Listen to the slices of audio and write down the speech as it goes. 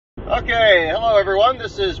Okay, hello everyone.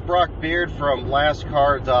 This is Brock Beard from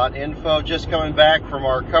lastcar.info. Just coming back from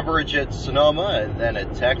our coverage at Sonoma and then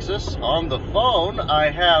at Texas. On the phone,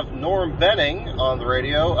 I have Norm Benning on the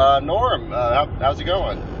radio. Norm, how's it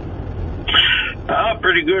going?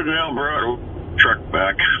 Pretty good now, bro. Truck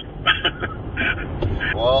back.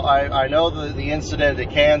 Well, I know the incident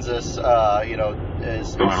at Kansas,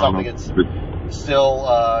 is something that's still,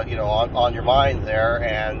 on your mind there,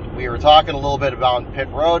 and we were talking a little bit about Pit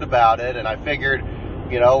Road about it, and I figured,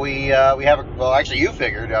 we have you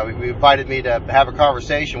figured, we invited me to have a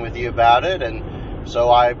conversation with you about it, and so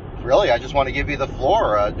I just want to give you the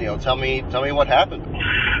floor. Tell me what happened.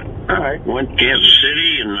 All right, went to Kansas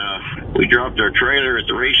City, and we dropped our trailer at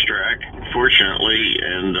the racetrack, fortunately,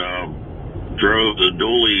 and drove the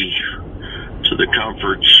dually to the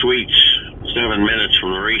Comfort Suites 7 minutes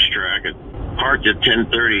from the racetrack. It parked at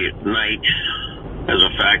 10:30 at night, has a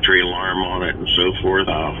factory alarm on it and so forth.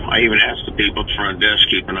 I even asked the people at the front desk to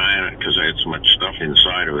keep an eye on it because I had so much stuff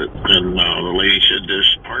inside of it. And the lady said,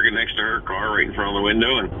 just park it next to her car right in front of the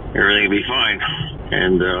window and everything will be fine.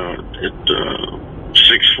 And at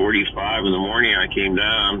 6:45 in the morning, I came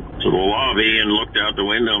down to the lobby and looked out the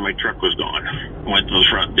window and my truck was gone. Went to the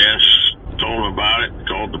front desk, told them about it,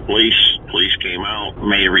 called the police. Police came out,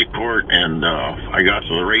 made a report, and I got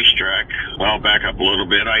to the racetrack. Well, back up a little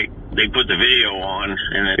bit. They put the video on,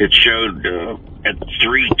 and it showed at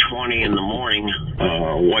 3:20 in the morning,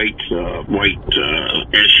 white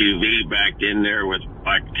SUV backed in there with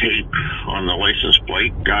black tape on the license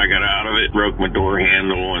plate. Guy got out of it, broke my door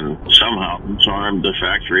handle, and somehow disarmed the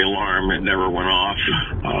factory alarm. It never went off.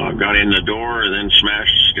 Got in the door and then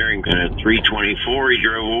smashed the steering. And at 3:24, he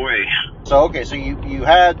drove away. So you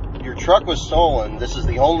had your truck was stolen. This is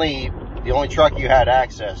the only truck you had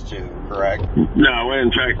access to, correct? No,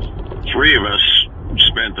 in fact, 3 of us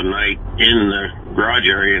spent the night in the garage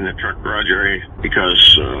area, in the truck garage area,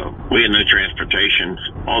 because we had no transportation.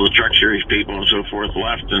 All the truck series people and so forth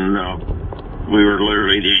left, and we were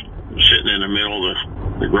literally sitting in the middle of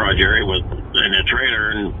the garage area in a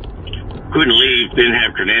trailer and couldn't leave. Didn't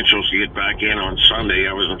have credentials to get back in on Sunday.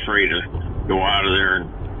 I was afraid to go out of there and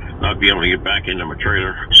not be able to get back into my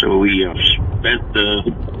trailer. So we spent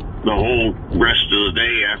the whole rest of the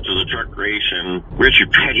day after the truck race, and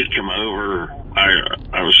Richard Petty came over.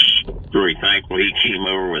 I was really thankful he came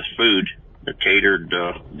over with food, a catered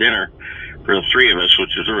dinner for the 3 of us,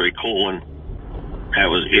 which was really cool, and that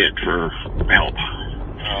was it for help.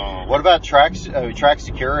 What about track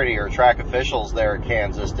security or track officials there at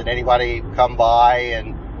Kansas? Did anybody come by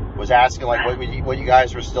and was asking what you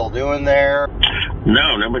guys were still doing there?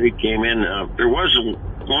 No, nobody came in. There was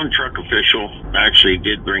one truck official actually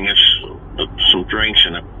did bring us some drinks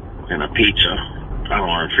and a pizza. I don't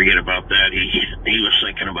want to forget about that. He was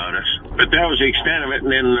thinking about us. But that was the extent of it.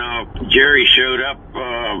 And then Jerry showed up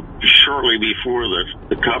shortly before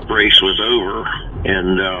the cup race was over,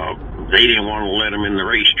 and they didn't want to let him in the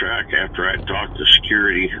racetrack after I talked to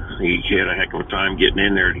security. He had a heck of a time getting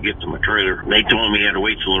in there to get to my trailer. They told him he had to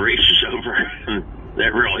wait till the race was over, and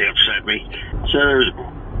that really upset me. So there was a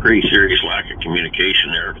pretty serious lack of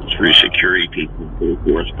communication there through security people and so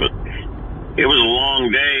forth. But it was a long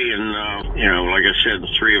day, and like I said, the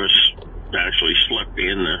 3 of us actually slept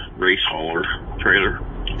in the race hauler trailer.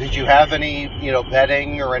 Did you have any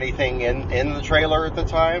bedding or anything in the trailer at the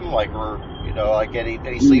time, like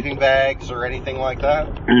any sleeping bags or anything like that?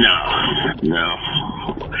 No.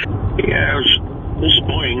 Yeah, it was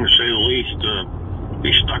disappointing to say the least.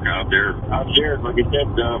 Be stuck out there. I was there, like I said,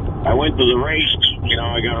 I went to the race,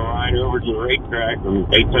 I got a ride over to the racetrack, and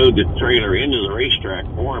they towed the trailer into the racetrack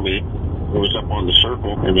for me. It was up on the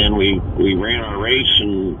circle, and then we ran our race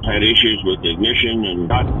and had issues with the ignition and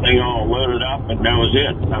got the thing all loaded up, and that was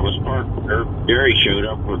it. I was parked. Gary showed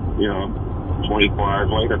up with, 24 hours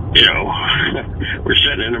later. We're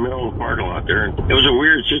sitting in the middle of the parking lot there. And it was a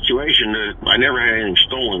weird situation. I never had anything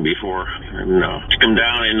stolen before. And to come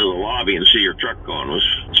down into the lobby and see your truck gone was,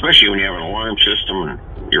 especially when you have an alarm system and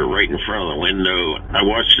you're right in front of the window. I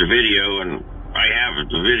watched the video, and I have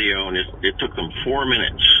the video, and it took them 4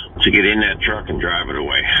 minutes to get in that truck and drive it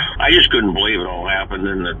away. I just couldn't believe it all happened.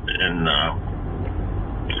 And it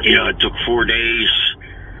took 4 days.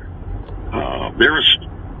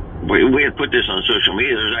 We had put this on social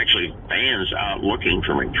media. There's actually fans out looking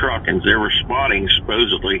for my truck, and they were spotting,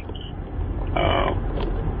 supposedly.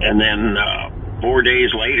 And then 4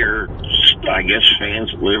 days later, I guess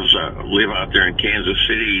fans live out there in Kansas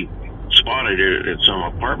City spotted it at some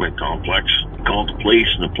apartment complex, called the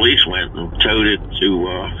police, and the police went and towed it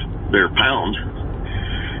to their pound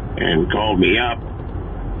and called me up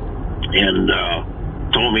and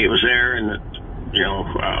told me it was there and that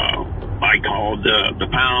I called the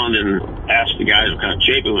pound and asked the guys what kind of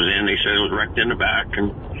shape it was in. They said it was wrecked in the back,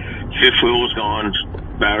 and fifth wheel was gone,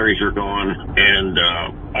 batteries were gone, and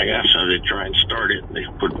I asked how they'd try and start it. They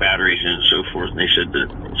put batteries in and so forth, and they said that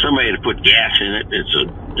somebody had put gas in it.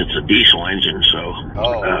 It's a diesel engine, so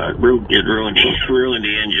it ruined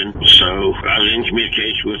the engine. So I was in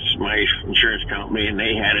communication with my insurance company, and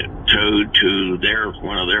they had it towed to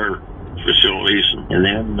one of their facilities, and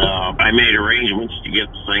then I made arrangements to get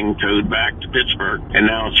the thing towed back to Pittsburgh, and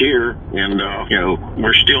now it's here, and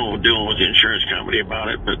we're still dealing with the insurance company about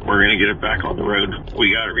it, but we're going to get it back on the road.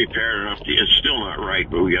 We got it repaired enough. It's still not right,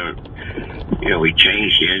 but we got it. We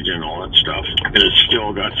changed the engine and all that stuff, and it's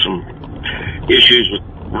still got some issues with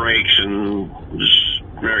brakes and just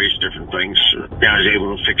various different things. I was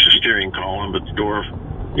able to fix the steering column, but the door,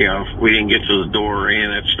 we didn't get to the door or any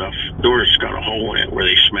of that stuff. The door's got a hole in it where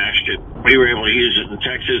they smashed it. We were able to use it in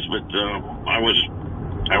Texas, but I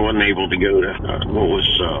wasn't able to go to what was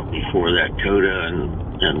before that, Coda, and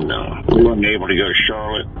we weren't able to go to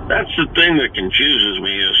Charlotte. That's the thing that confuses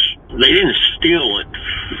me is they didn't steal it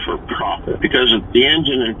for profit, because the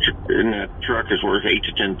engine in that truck is worth $8,000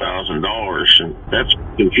 to $10,000, and that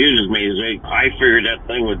confuses me. I figured that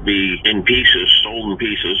thing would be in pieces, sold in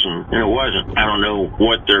pieces, and it wasn't. I don't know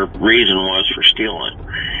what their reason was for stealing it.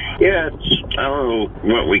 Yeah, I don't know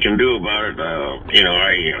what we can do about it.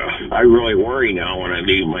 I really worry now when I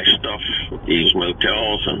leave my stuff at these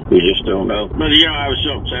motels, and we just don't know. But I was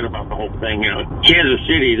so upset about the whole thing. Kansas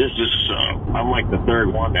City, this is I'm like the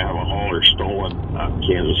third one to have a hauler stolen out in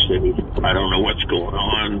Kansas City. I don't know what's going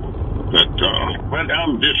on, but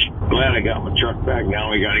I'm just glad I got my truck back.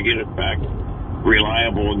 Now we got to get it back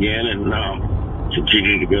reliable again, and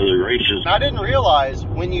continue to go to the races. I didn't realize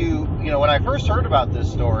when when I first heard about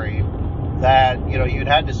this story that you'd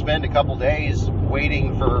had to spend a couple days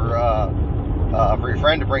waiting for your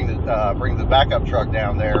friend to bring the backup truck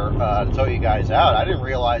down there to tow you guys out. I didn't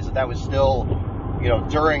realize that was still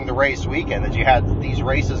during the race weekend, that you had these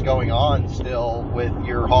races going on still with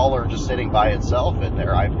your hauler just sitting by itself in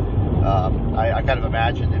there. I kind of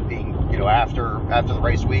imagined it being after the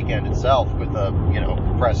race weekend itself with a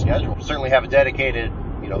compressed schedule. We certainly have a dedicated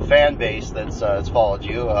fan base that's followed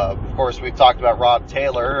you. Of course, we've talked about Rob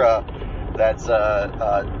Taylor, that's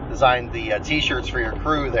designed the t-shirts for your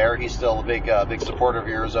crew there. He's still a big supporter of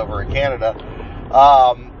yours over in Canada.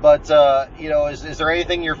 But is there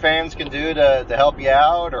anything your fans can do to help you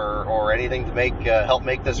out, or anything to help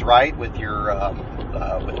make this right with your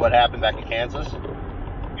with what happened back in Kansas?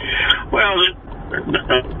 Well,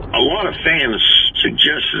 a lot of fans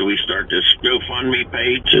suggested we start this GoFundMe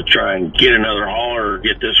page to try and get another hauler,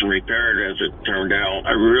 get this one repaired. As it turned out,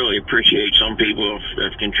 I really appreciate some people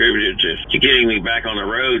have contributed to getting me back on the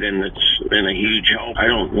road, and it's been a huge help. I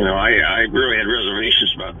really had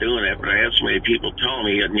reservations about doing that, but I had so many people telling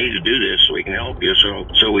me I need to do this so we can help you.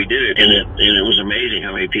 So we did it, and it was amazing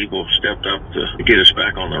how many people stepped up to get us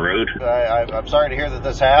back on the road. I'm sorry to hear that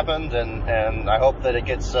this happened, and I hope that it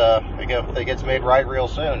gets made right real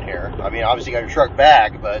soon here. I mean, obviously you got your truck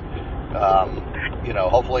back, but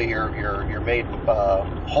hopefully you're made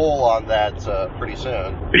whole on that pretty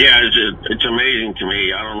soon. Yeah, it's amazing to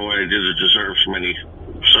me. I don't know what I did to deserve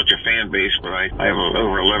such a fan base, but I have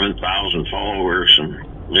over 11,000 followers,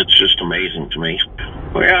 and it's just amazing to me.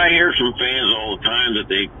 Well, yeah, I hear from fans all the time that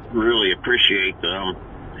they really appreciate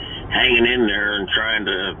hanging in there and trying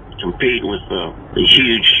to compete with the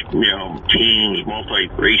huge, teams,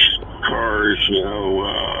 multi-race cars,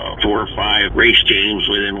 4 or 5 race teams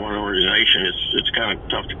within one organization. It's kind of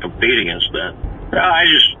tough to compete against that. I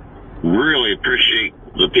just really appreciate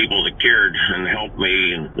the people that cared and helped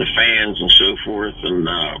me, and the fans and so forth. And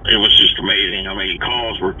it was just amazing how many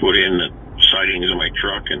calls were put in, that sightings of my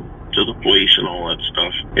truck and to the police and all that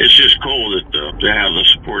stuff. It's just cool to have the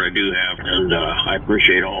support I do have, and I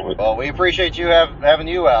appreciate all of it. Well, we appreciate you having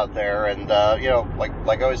you out there, and like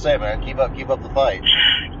I always say, man, keep up the fight.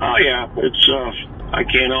 Oh yeah, it's I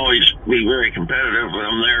can't always be very competitive, but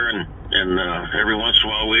I'm there, and every once in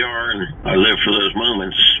a while we are, and I live for those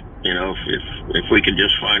moments. If we could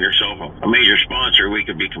just find ourselves a major sponsor, we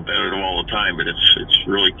could be competitive all the time, but it's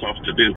really tough to do.